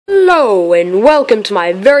Hello and welcome to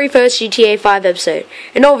my very first GTA 5 episode.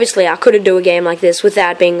 And obviously I couldn't do a game like this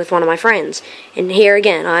without being with one of my friends. And here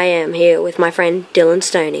again, I am here with my friend Dylan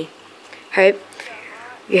Stoney. Hope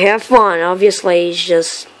you have fun. Obviously he's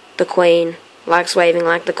just the Queen, likes waving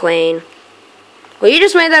like the Queen. Well, you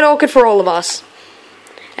just made that awkward for all of us.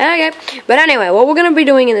 Okay, but anyway, what we're going to be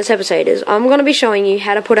doing in this episode is I'm going to be showing you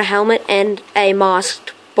how to put a helmet and a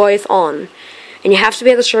mask both on. And you have to be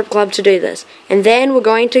at the strip club to do this. And then we're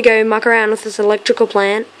going to go muck around with this electrical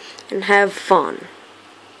plant and have fun.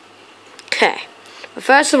 Okay. But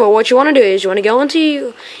first of all, what you want to do is you want to go into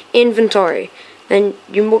your inventory. And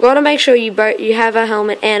you've got to make sure you have a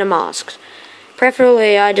helmet and a mask.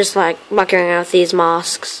 Preferably, I just like mucking around with these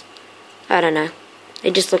masks. I don't know. They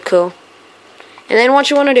just look cool. And then what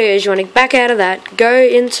you want to do is you want to back out of that, go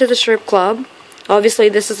into the strip club. Obviously,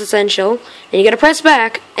 this is essential. Then you gotta press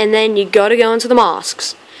back, and then you gotta go into the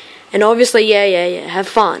masks. And obviously, yeah, have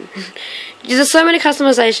fun. There's so many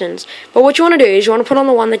customizations. But what you want to do is you want to put on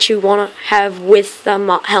the one that you want to have with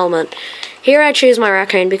the helmet. Here I choose my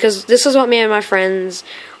raccoon, because this is what me and my friends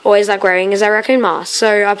always like wearing, is a raccoon mask.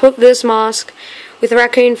 So I put this mask with a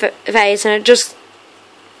raccoon face, and it just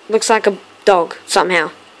looks like a dog,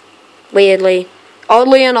 somehow. Weirdly.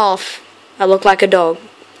 Oddly enough, I look like a dog.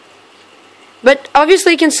 But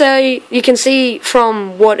obviously you can see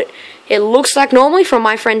from what it looks like normally from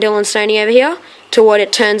my friend Dylan Stoney over here to what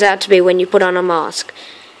it turns out to be when you put on a mask.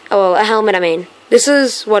 Oh, well, a helmet, I mean. This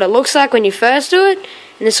is what it looks like when you first do it,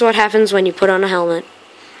 and this is what happens when you put on a helmet.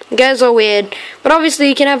 It goes all weird, but obviously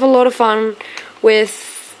you can have a lot of fun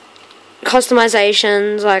with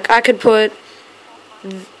customizations. Like, I could put...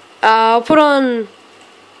 I'll put on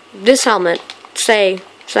this helmet, say,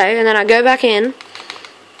 and then I go back in.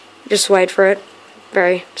 Just wait for it.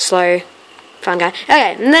 Very slow, fun guy.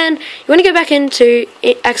 Okay, and then you want to go back into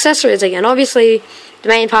accessories again. Obviously, the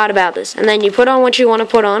main part about this. And then you put on what you want to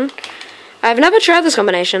put on. I've never tried this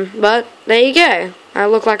combination, but there you go. I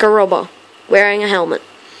look like a robber wearing a helmet.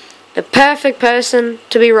 The perfect person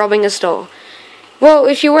to be robbing a store. Well,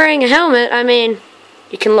 if you're wearing a helmet, I mean,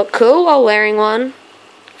 you can look cool while wearing one,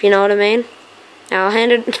 if you know what I mean. Now, I'll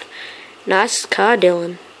hand it. Nice car,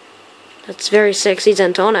 Dylan. That's very sexy,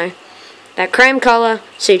 Zentorno. That cream colour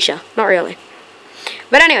suits ya. Not really.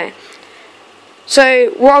 But anyway.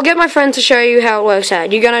 So, well, I'll get my friend to show you how it works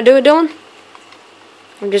out. You gonna do it, Dylan?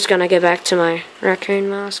 I'm just gonna go back to my raccoon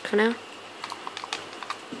mask for now.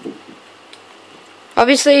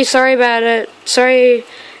 Obviously, sorry about it. Sorry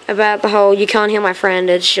about the whole you can't hear my friend.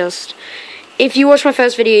 It's just... If you watched my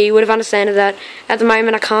first video, you would have understood that at the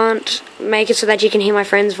moment I can't make it so that you can hear my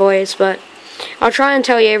friend's voice, but... I'll try and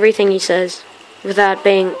tell you everything he says without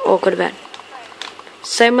being awkward about it.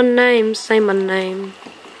 Say my name, say my name.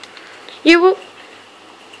 You will...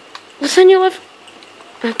 What's in your life?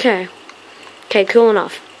 Okay. Okay, cool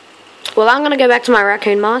enough. Well, I'm going to go back to my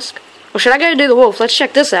raccoon mask. Or should I go do the wolf? Let's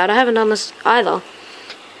check this out. I haven't done this either.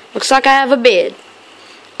 Looks like I have a beard.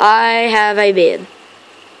 I have a beard.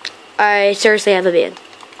 I seriously have a beard.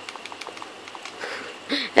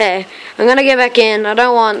 There, I'm gonna get back in. I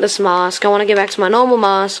don't want this mask. I want to get back to my normal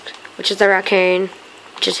mask, which is the raccoon,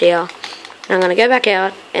 which is here. And I'm gonna go back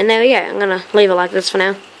out, and there we go. I'm gonna leave it like this for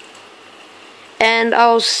now. And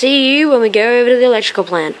I'll see you when we go over to the electrical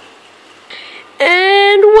plant.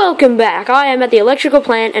 And welcome back. I am at the electrical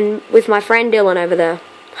plant, and with my friend Dylan over there,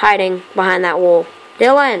 hiding behind that wall.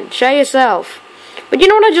 Dylan, show yourself. But you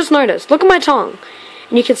know what I just noticed? Look at my tongue.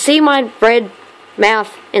 And you can see my red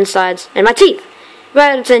mouth insides, and my teeth.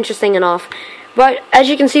 But it's interesting enough. But as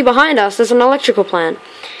you can see behind us, there's an electrical plant.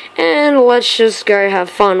 And let's just go have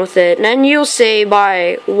fun with it. And you'll see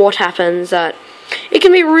by what happens that it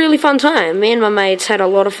can be a really fun time. Me and my mates had a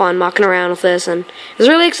lot of fun mucking around with this, and it was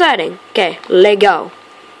really exciting. Okay, let go.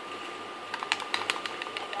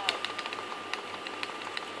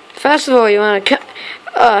 First of all, you want to...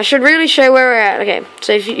 I should really show where we're at. Okay,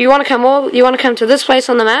 so if you want to come to this place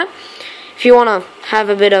on the map. If you want to have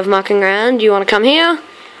a bit of mucking around, you want to come here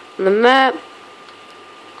on the map,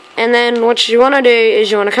 and then what you want to do is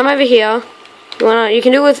you want to come over here. You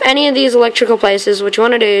can do it with any of these electrical places. What you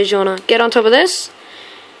want to do is you want to get on top of this,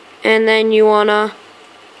 and then you want to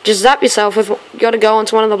just zap yourself with. You got to go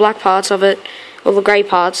onto one of the black parts of it, or the grey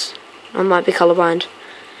parts. I might be colorblind,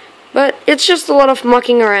 but it's just a lot of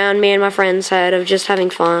mucking around. Me and my friends had of just having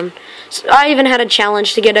fun. So I even had a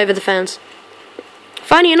challenge to get over the fence.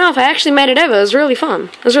 Funny enough, I actually made it over. It was really fun.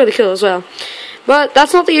 It was really cool as well. But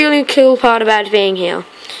that's not the only cool part about being here.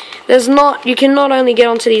 You can not only get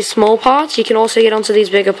onto these small parts, you can also get onto these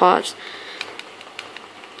bigger parts.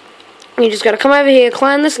 You just got to come over here,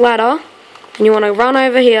 climb this ladder, and you want to run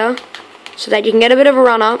over here, so that you can get a bit of a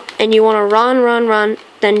run up, and you want to run,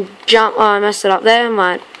 then jump. Oh, I messed it up there.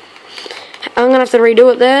 I'm gonna have to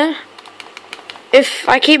redo it there. If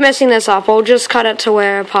I keep messing this up, I'll just cut it to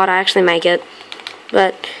where part I actually make it.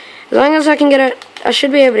 But as long as I can get it, I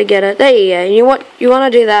should be able to get it. There you go. You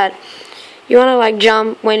want to do that. You want to like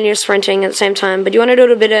jump when you're sprinting at the same time, but you want to do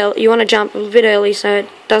it a bit early. You want to jump a bit early so it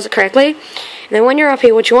does it correctly. And then when you're up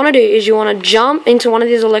here, what you want to do is you want to jump into one of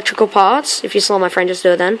these electrical parts. If you saw my friend just do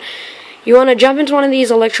it then. You want to jump into one of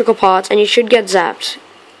these electrical parts, and you should get zapped.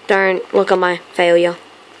 Don't look at my failure.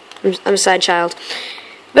 I'm a sad child.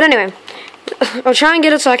 But anyway, I'll try and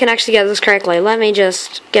get it so I can actually get this correctly. Let me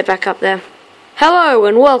just get back up there. Hello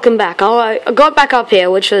and welcome back. I got back up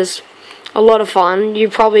here, which was a lot of fun. You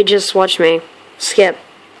probably just watched me skip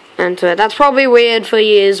into it. That's probably weird for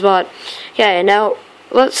years, but okay, now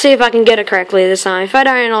let's see if I can get it correctly this time. If I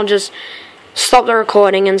don't, I'll just stop the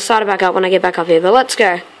recording and start it back up when I get back up here. But let's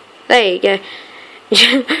go. There you go.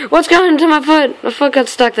 What's going to my foot? My foot got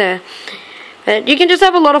stuck there. But you can just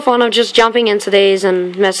have a lot of fun of just jumping into these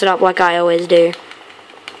and mess it up like I always do.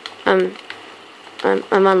 I'm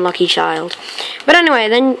unlucky child. But anyway,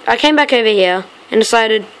 then I came back over here and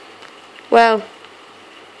decided, well,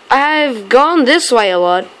 I've gone this way a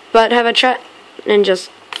lot, but have I tried, and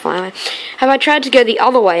just fly away. Have I tried to go the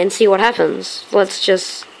other way and see what happens? Let's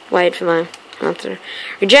just wait for my answer.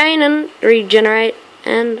 Regenerate,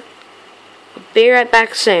 and I'll be right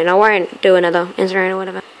back soon. I won't do another incident or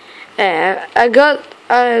whatever. Yeah, I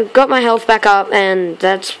got my health back up, and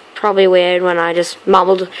that's probably weird when I just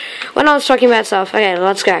mumbled when I was talking about stuff. Okay,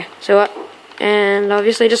 let's go. So what? And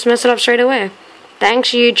obviously just mess it up straight away. Thanks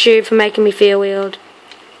YouTube for making me feel weird.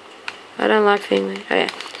 I don't like feeling weird. Okay.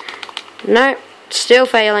 No, still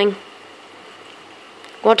failing.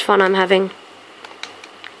 What fun I'm having.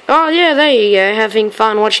 Oh yeah, there you go. Having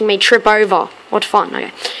fun watching me trip over. What fun.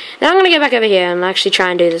 Okay. Now I'm going to get back over here and actually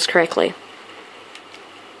try and do this correctly.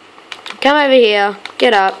 Come over here,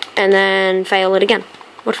 get up, and then fail it again.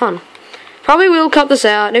 What fun. Probably will cut this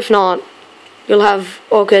out. If not, you'll have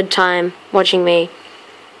awkward time watching me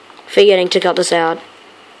forgetting to cut this out.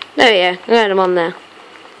 There you go. I got him on there.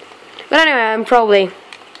 But anyway, I'm probably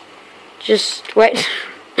just wait.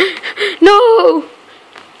 No!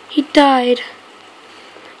 He died.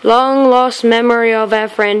 Long lost memory of our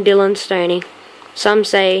friend Dylan Stoney. Some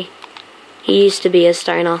say he used to be a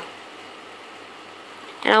stoner.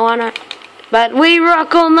 And I wanna, but we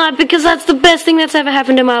rock all night because that's the best thing that's ever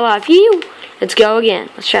happened in my life. You, let's go again.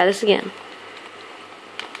 Let's try this again.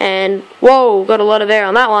 And whoa, got a lot of air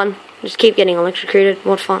on that one. Just keep getting electrocuted.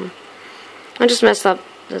 What fun! I just messed up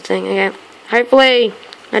the thing. Okay, hopefully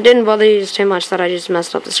I didn't bother you too much that I just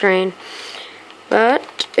messed up the screen.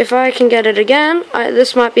 But if I can get it again,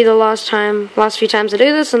 this might be the last few times I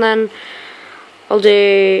do this, and then I'll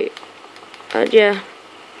do, yeah.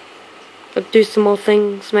 I'll do some more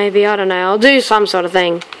things, maybe, I don't know. I'll do some sort of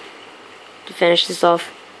thing to finish this off.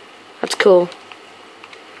 That's cool.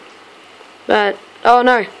 But, oh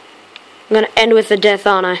no. I'm gonna end with a death,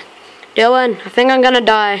 aren't I? Dylan, I think I'm gonna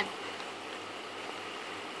die.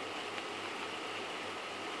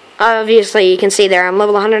 Obviously, you can see there I'm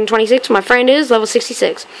level 126. My friend is level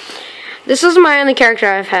 66. This is my only character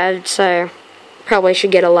I've had, so probably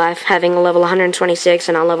should get a life having a level 126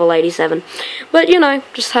 and a level 87. But, you know,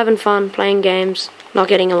 just having fun, playing games, not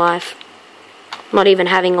getting a life. Not even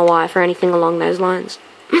having a wife or anything along those lines.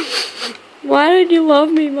 Why don't you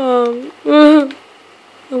love me, Mom? I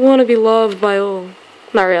want to be loved by all.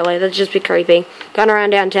 Not really, that'd just be creepy. Going around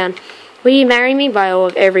downtown. Will you marry me? By all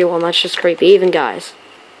of everyone, that's just creepy, even guys.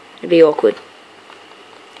 It'd be awkward.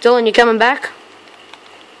 Dylan, you coming back?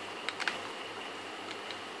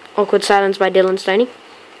 Awkward silence by Dylan Stoney.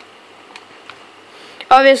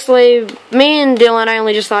 Obviously, me and Dylan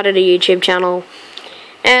only just started a YouTube channel,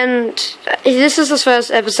 and this is his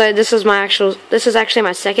first episode. This is actually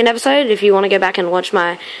my second episode. If you want to go back and watch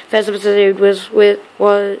my first episode,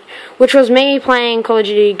 which was me playing Call of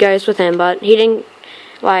Duty Ghosts with him, but he didn't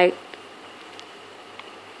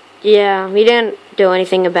he didn't do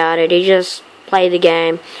anything about it. He just played the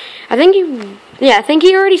game. I think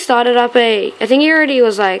he already started up I think he already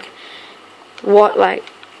was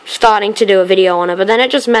starting to do a video on it, but then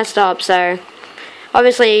it just messed up. So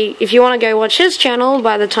obviously, if you want to go watch his channel,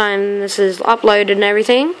 by the time this is uploaded and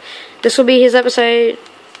everything, this will be his episode,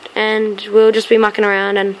 and we'll just be mucking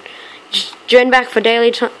around, and just join back for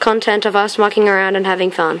daily content of us mucking around and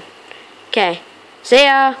having fun. Okay, see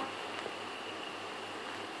ya!